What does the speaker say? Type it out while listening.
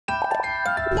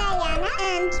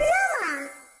and Roma.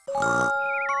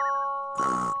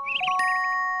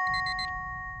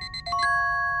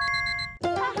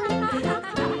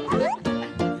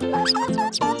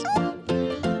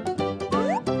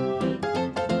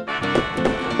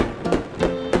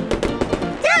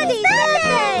 Daddy's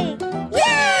birthday!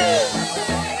 Yay!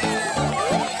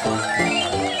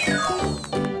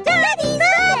 Daddy's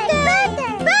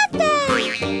birthday!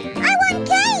 I want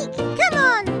cake! Come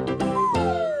on!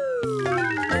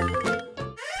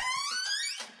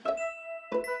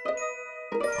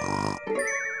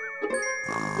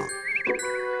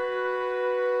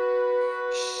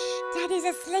 Shh! Daddy's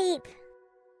asleep.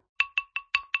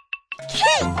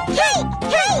 Cake! Cake!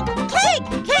 Cake! Cake!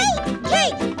 Cake!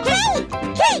 Cake! Cake!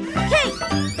 Cake! Cake!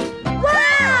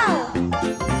 Wow!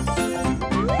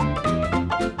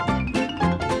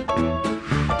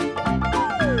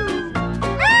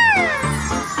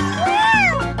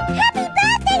 Wow! Happy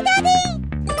birthday, Daddy!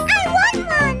 I want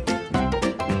one!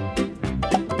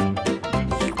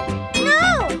 No!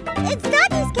 It's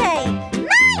Daddy's cake!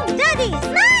 Mine! Daddy's!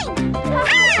 Mine! Wow!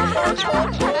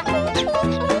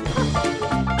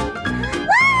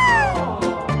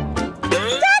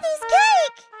 Daddy's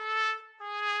cake!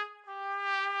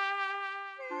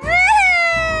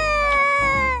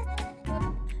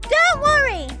 Don't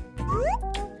worry!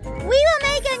 We will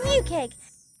make a new cake.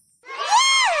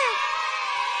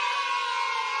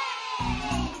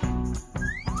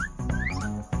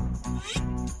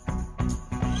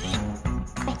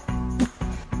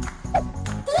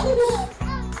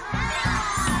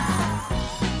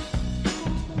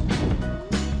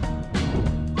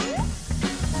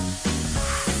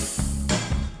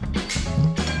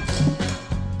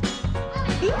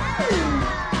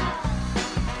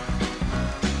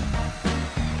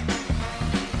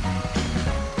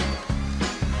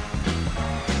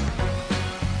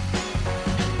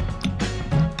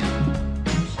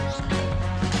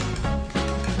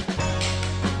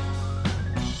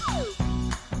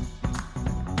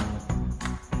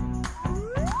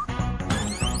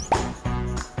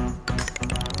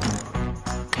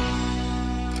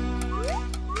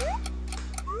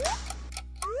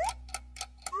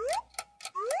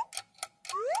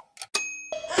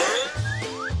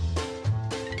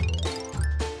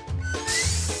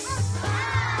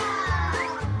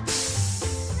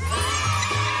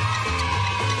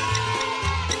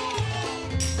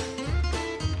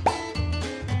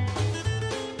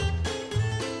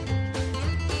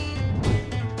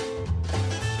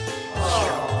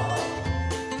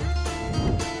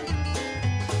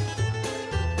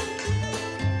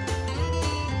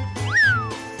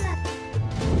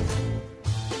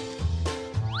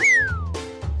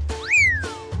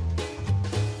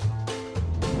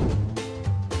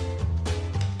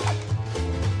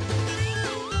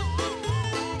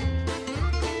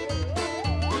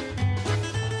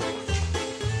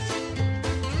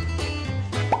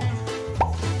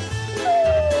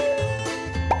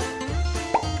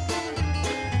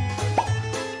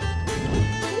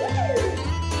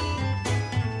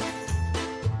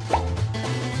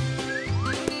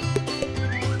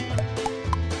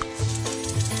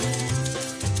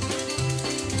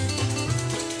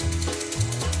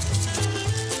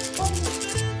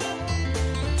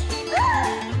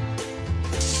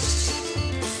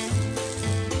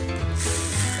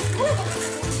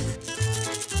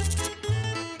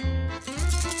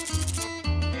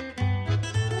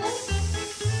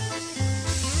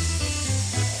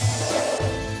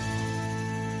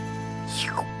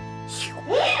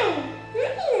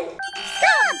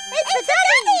 Stop! It's for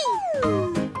Daddy!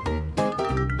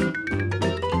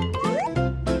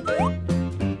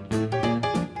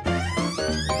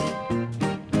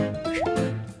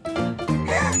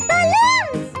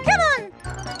 Balloons! Come on!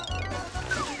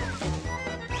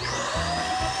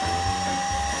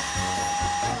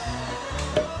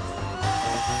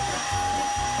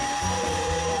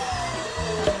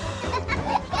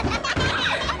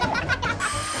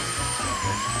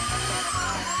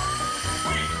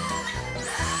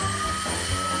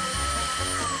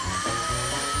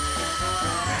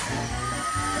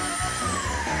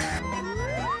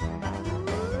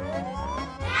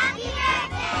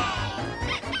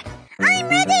 I'm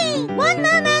ready! 1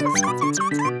 moment!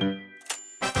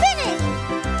 Finish!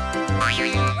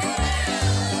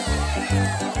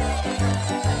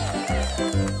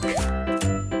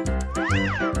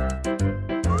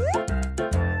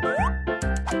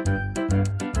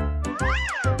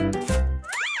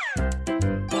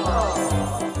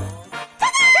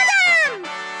 Ta-da!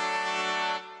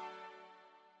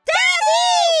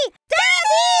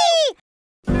 Daddy!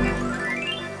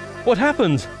 What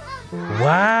happened?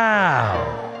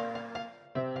 Wow!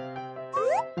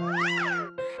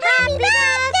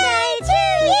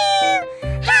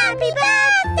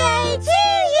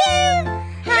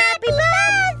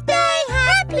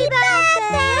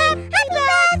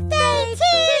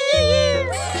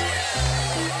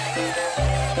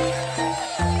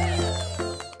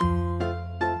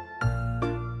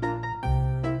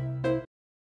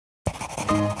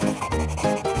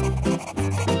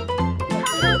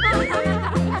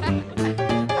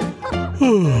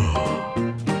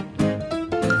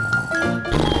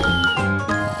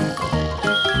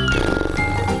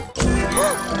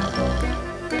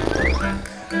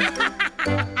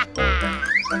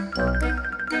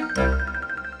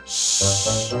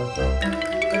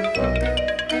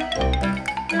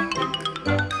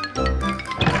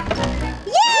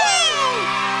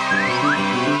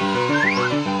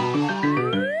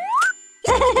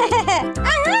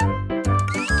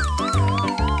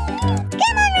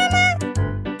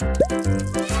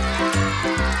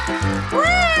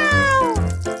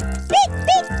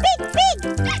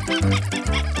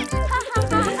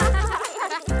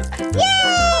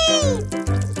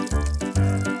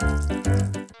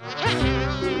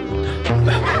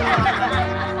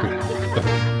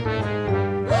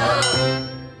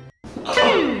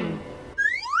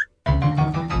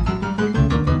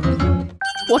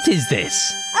 What is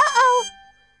this? Uh-oh!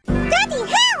 Daddy,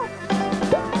 help!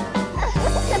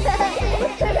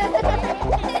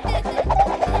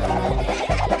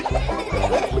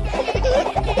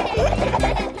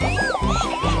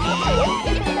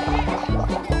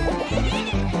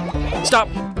 Stop!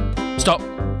 Stop!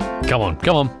 Come on,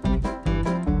 come on.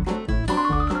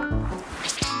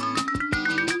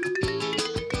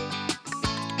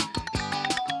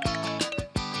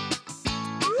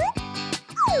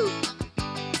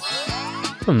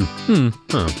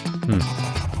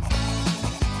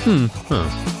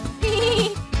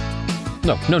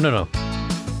 No, no, no, no.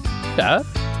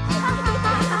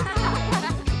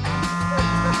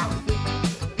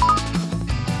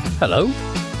 Hello?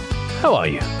 How are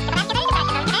you?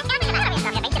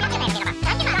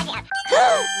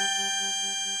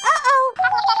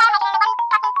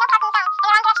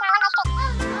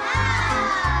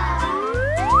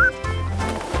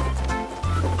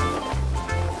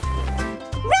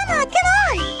 Roma, come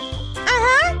on!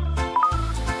 Uh-huh.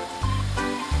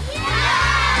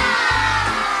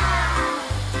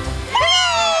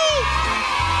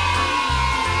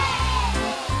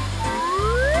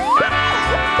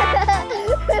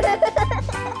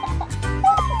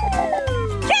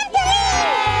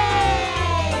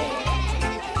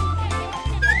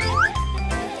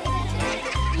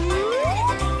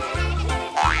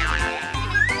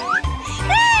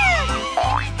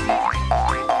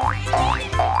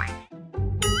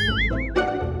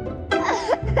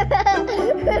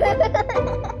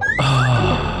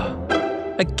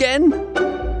 Again?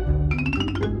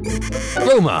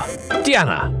 Roma!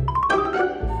 Diana!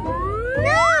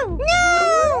 No! No!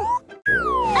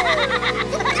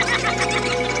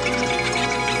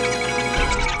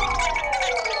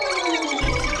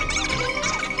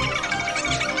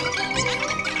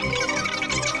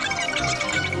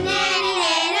 Nanny,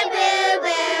 nanny, boo,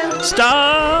 boo.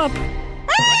 Stop!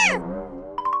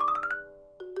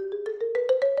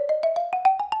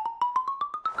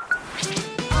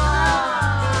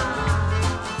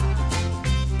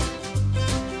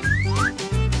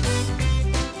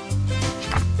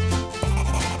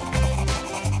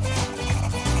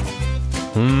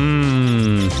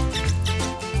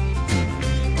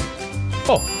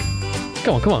 Oh,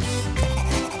 come on, come on.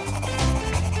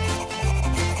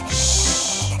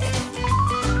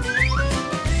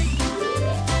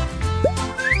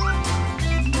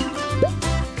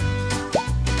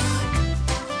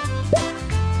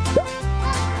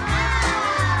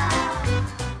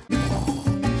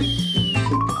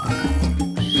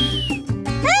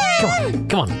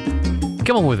 Come on.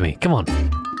 Come on with me. Come on.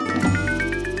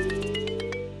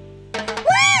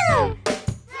 Wow!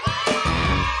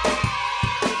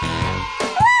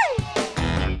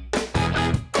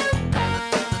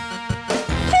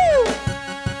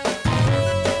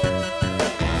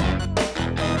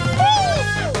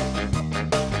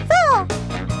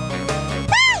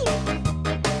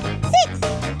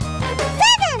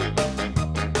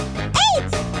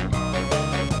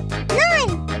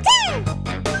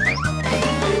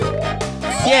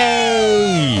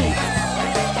 Yay!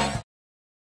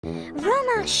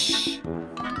 Roma, shh.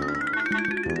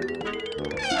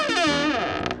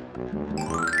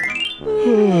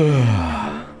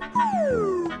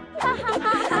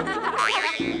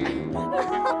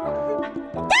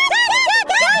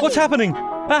 What's happening? We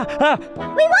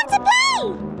want to play!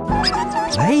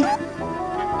 Play?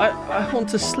 I want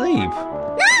to sleep. No!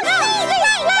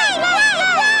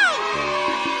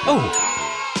 Oh!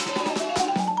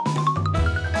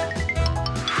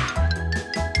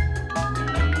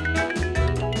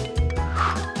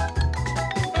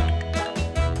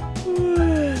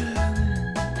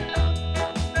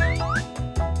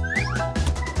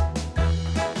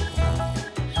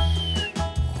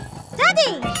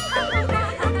 Daddy!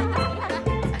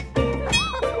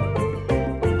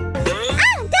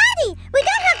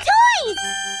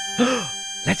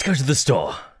 Let's go to the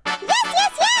store. Yes,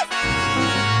 yes, yes!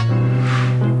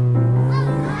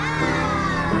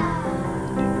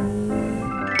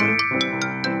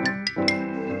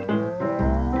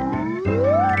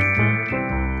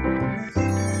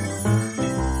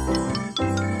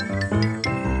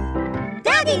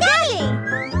 Daddy, Daddy!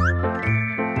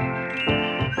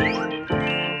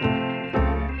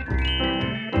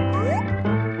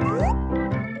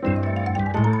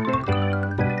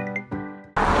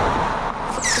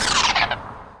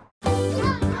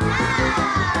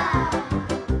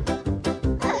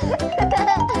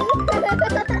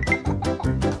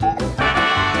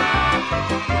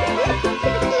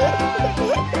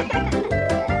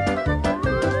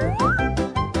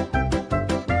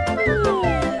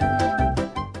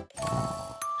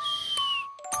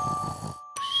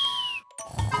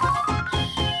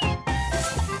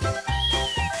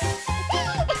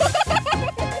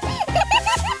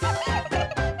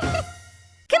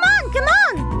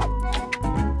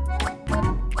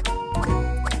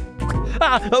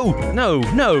 Ah, oh, no,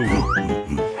 no.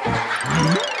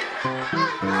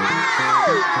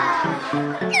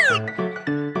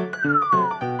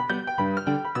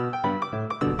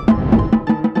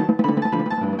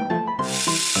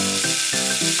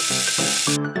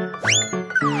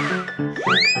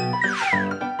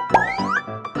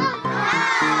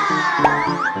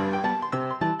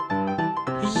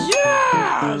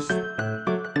 Yes!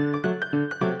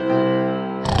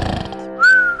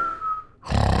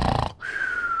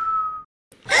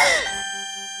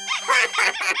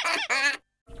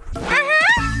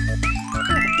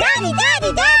 Daddy,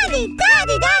 Daddy, Daddy!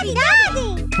 Daddy, Daddy, Daddy!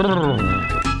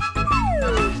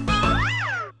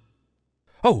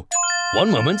 Oh,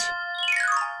 one moment.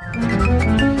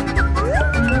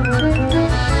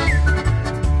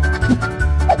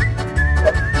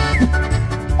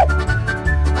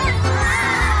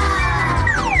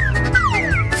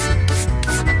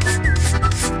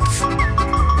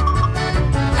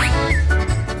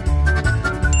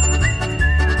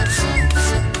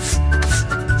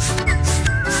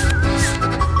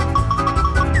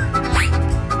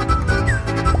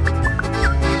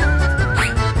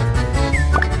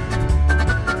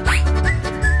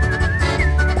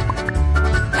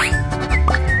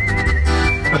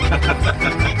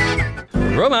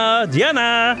 Roma,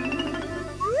 Diana.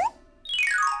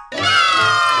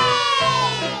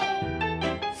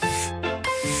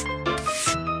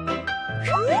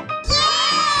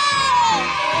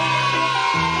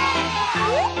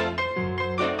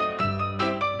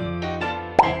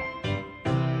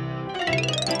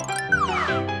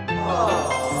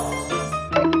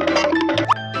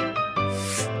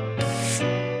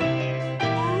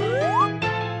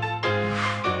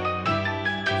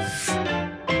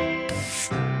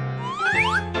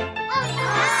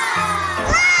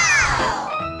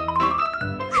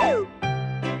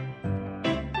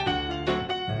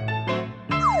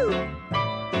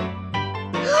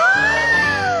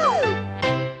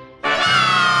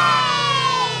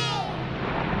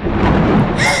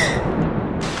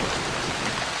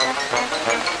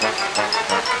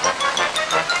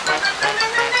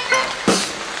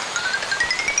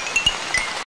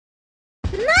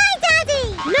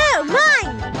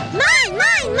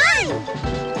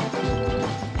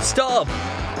 Stop!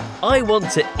 I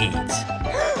want to eat.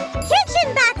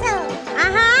 Kitchen battle!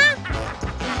 Uh-huh!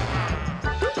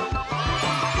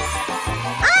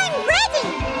 I'm ready!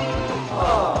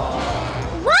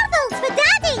 Waffles for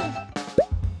Daddy!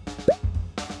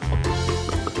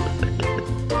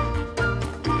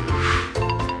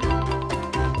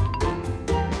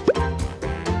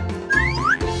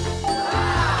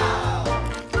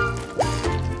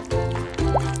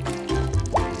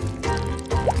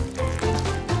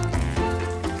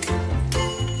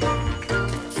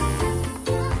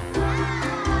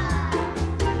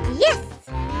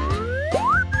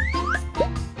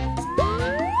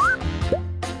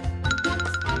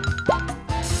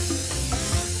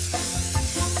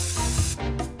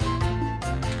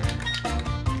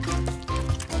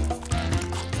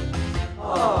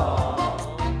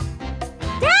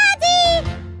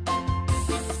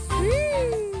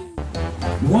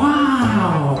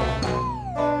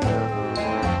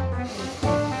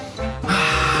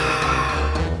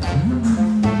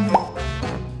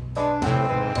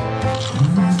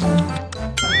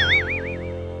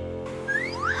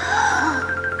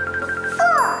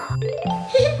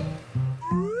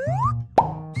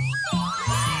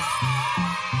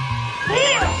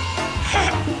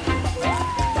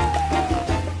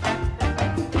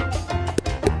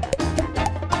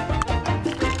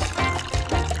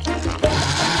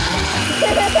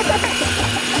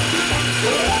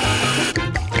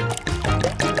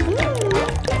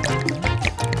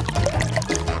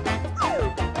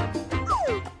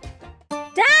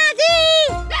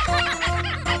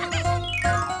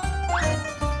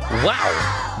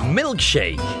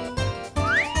 milkshake.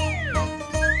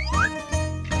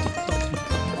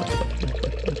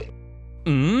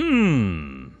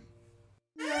 Mmm.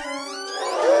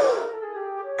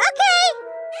 Okay.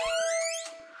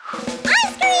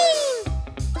 Ice cream.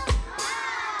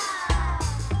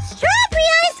 Strawberry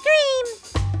ice cream.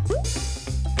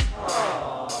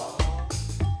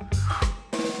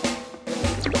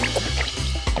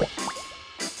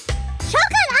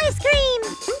 Chocolate ice cream.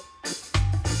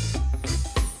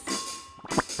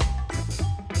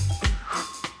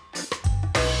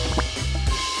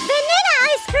 Vanilla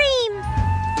ice cream.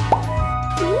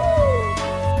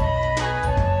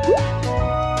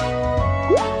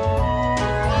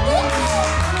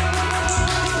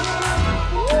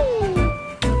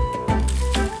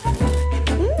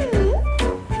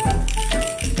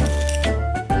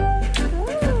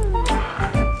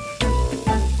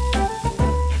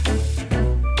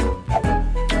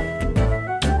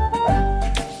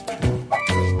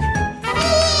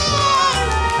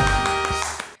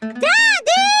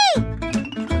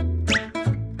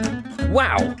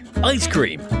 Wow, ice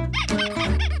cream.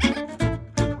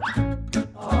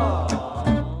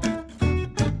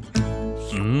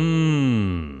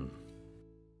 Mmm.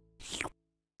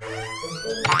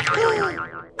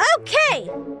 Okay.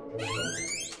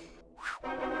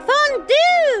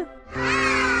 Fondue.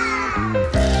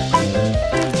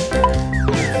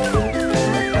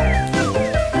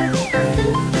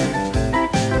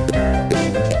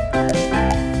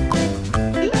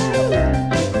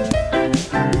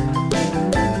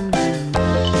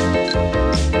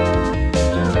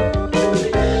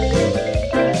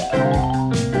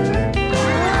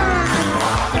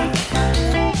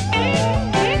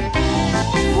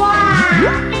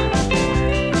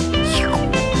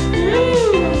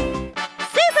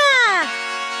 Super!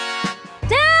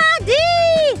 Daddy!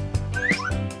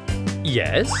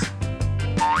 Yes?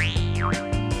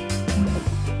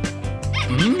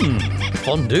 Mmm,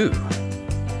 fondue.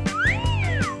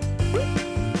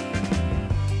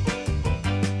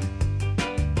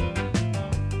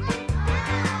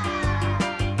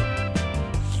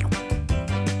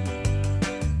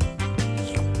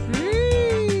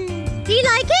 Do you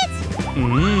like it?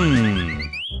 Mmm.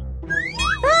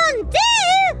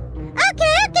 Fondue!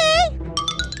 Okay, okay.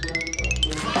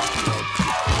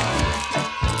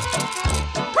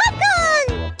 Popcorn!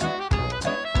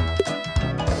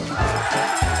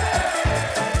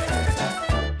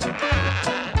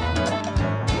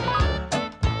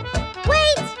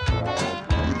 Wait!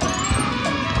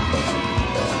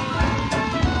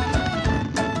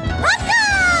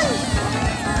 Popcorn!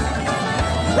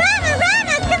 Rama,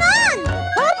 Rama, come on!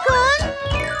 Popcorn!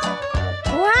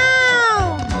 Wow!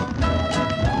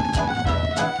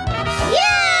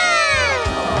 Yeah!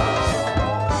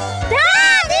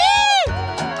 Daddy!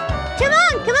 Come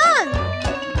on, come on!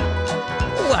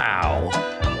 Wow.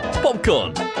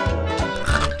 Popcorn.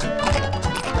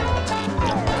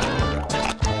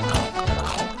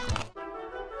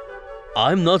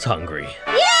 I'm not hungry.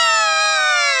 Yeah!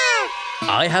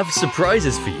 I have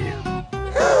surprises for you.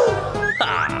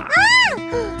 Ha! Ah!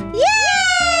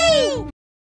 Yay!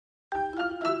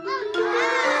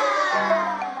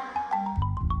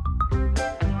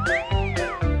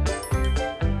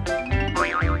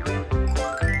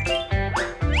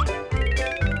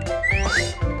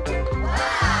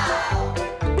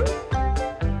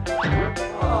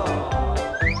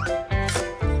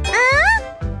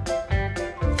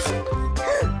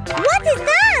 What is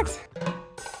that?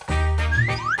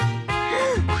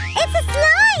 It's a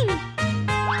slime!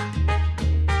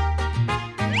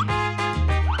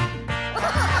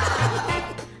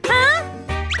 Huh?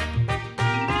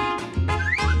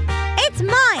 It's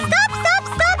mine! Stop, stop,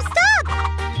 stop, stop!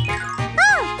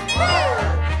 Oh.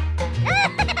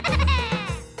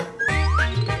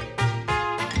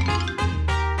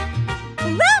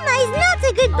 Roma is not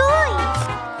a good boy!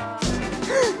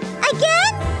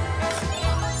 Again?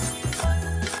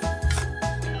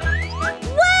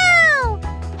 Wow!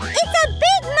 It's a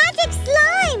big magic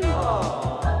slime!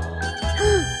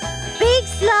 Big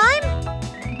slime?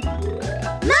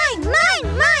 Mine, mine,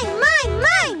 mine, mine,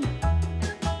 mine!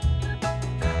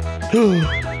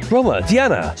 Roma,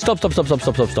 Diana, stop.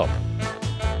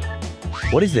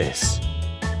 What is this?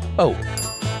 Oh,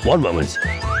 one moment.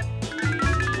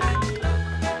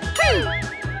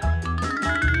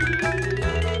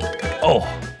 Oh,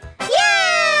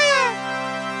 Yeah!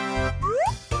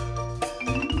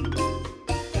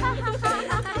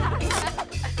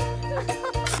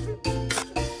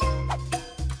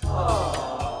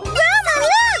 Roma,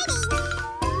 look!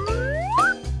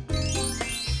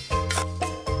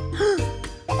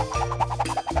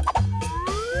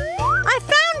 I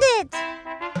found it!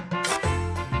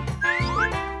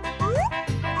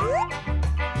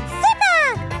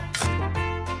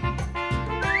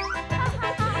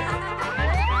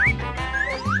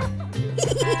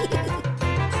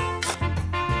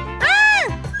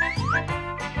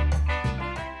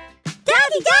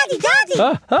 Daddy!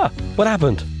 What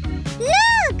happened?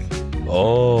 Look!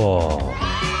 Oh.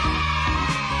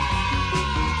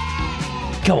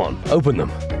 Come on, open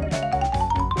them.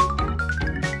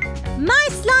 My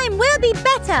slime will be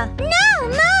better. No,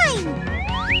 mine!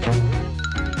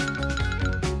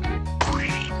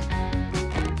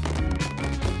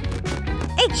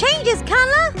 It changes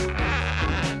colour.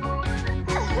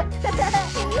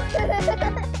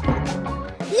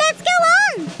 Let's go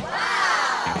on!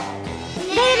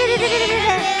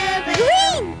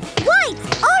 Green, white,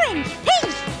 orange,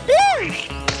 pink, blue,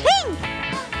 pink.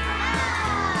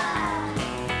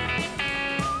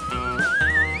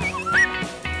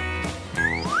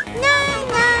 Na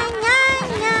na na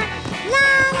na, la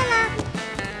la la.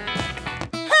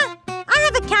 Huh, I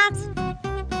have a cat.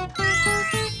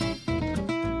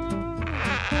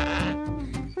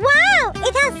 Wow,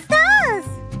 it has stars.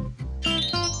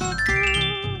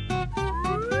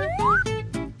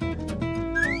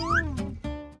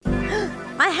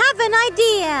 I have an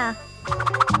idea.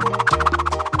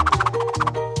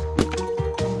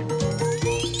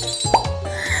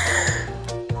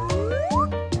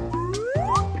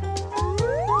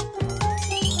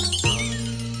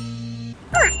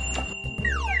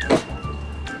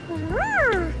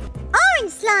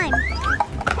 Orange slime.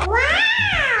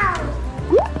 Wow!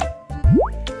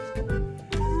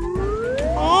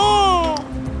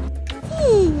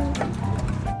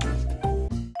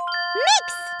 Mix.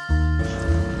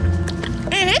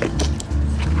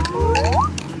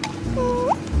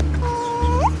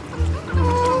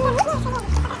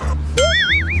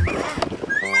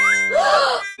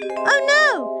 Oh no!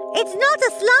 It's not a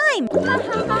slime!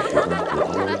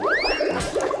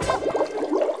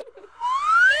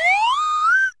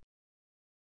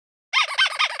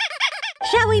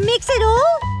 Shall we mix it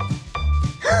all?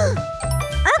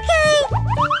 Okay!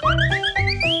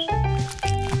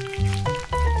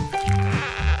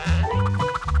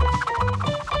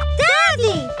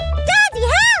 Daddy! Daddy,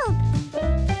 help!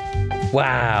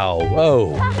 Wow.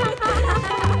 Oh.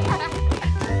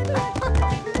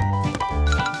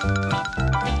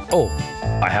 Oh,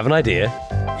 I have an idea.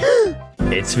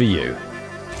 It's for you.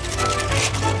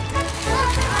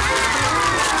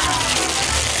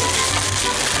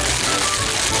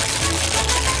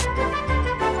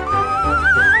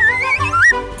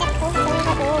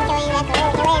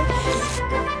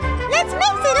 Let's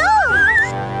mix it all!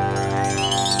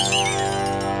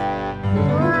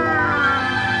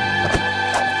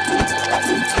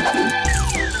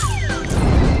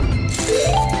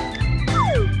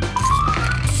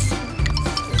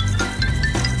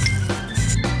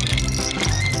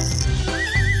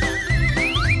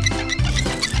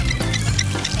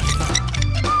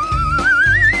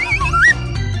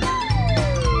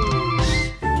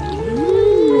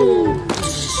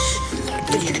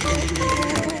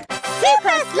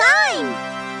 Super slime!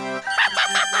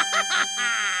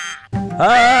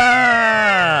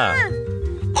 Ah!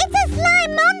 It's a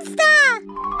slime monster!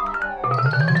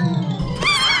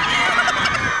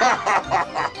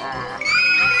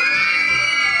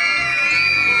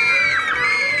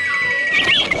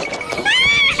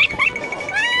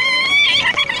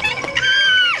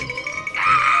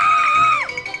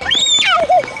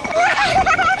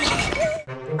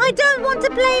 I don't want to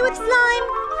play with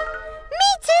slime.